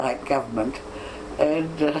state government,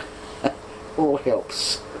 and all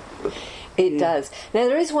helps. It does. Now,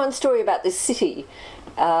 there is one story about this city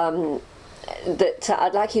that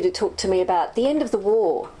I'd like you to talk to me about. The end of the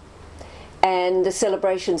war and the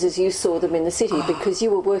celebrations as you saw them in the city, because you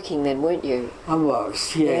were working then, weren't you? I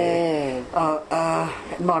was, yeah.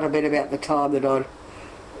 It might have been about the time that I'd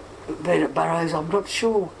been at Burroughs. I'm not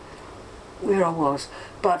sure where I was,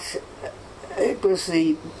 but it was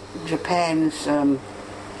the Japan's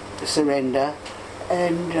surrender,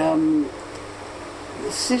 and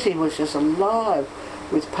the city was just alive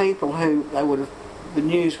with people who the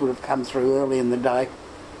news would have come through early in the day,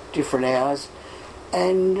 different hours,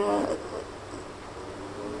 and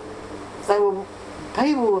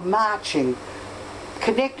people were marching,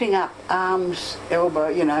 connecting up arms,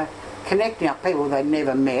 elbow, connecting up people they'd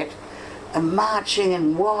never met, and marching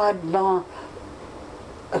in wide line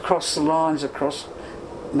across the lines, across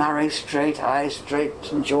Murray Street, Hay Street,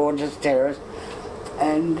 St George's Terrace,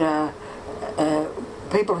 and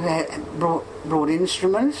people who had brought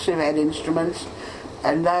instruments, who had instruments,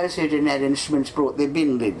 and those who didn't have instruments brought their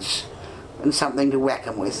bin lids and something to whack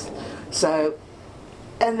them with. So,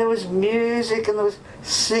 and there was music, and there was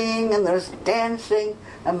singing, and there was dancing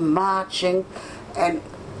and marching, and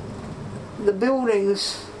the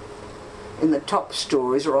buildings in the top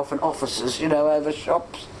stories are often offices, over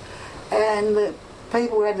shops, and the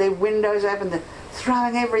people had their windows open, they're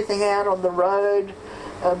throwing everything out on the road,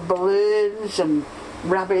 balloons and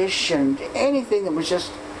rubbish and anything that was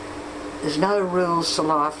just, there's no rules to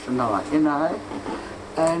life tonight,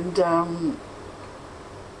 and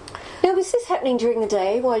now, was this happening during the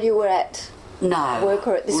day while you were at work,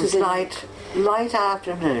 or this was late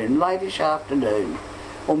afternoon, late-ish afternoon,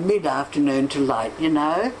 or mid-afternoon to late,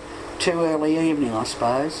 to early evening, I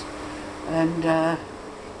suppose. And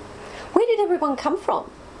where did everyone come from?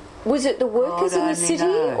 Was it the workers in the city,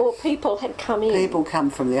 or people had come in? People come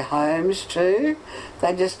from their homes too.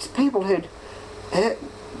 People who'd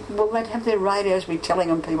they'd have their radios be telling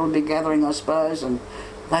them people would be gathering, I suppose, and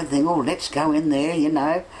they'd think, let's go in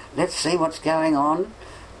there, let's see what's going on.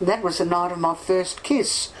 And that was the night of my first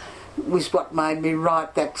kiss, was what made me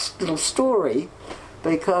write that little story,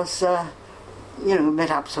 because, we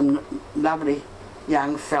met up some lovely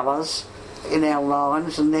young fellas in our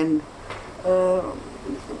lines, and then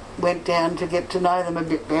went down to get to know them a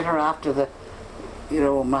bit better after the,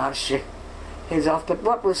 all marched your heads off. But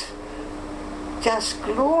what was just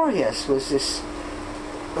glorious was this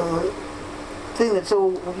thing that's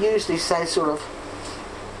all usually so sort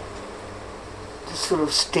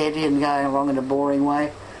of steady and going along in a boring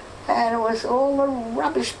way, and it was all the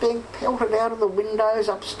rubbish being pelted out of the windows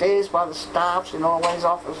upstairs by the staffs in all these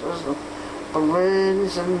offices, and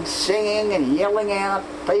balloons and singing and yelling out,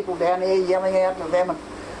 people down here yelling out to them. It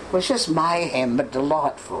was just mayhem, but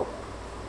delightful.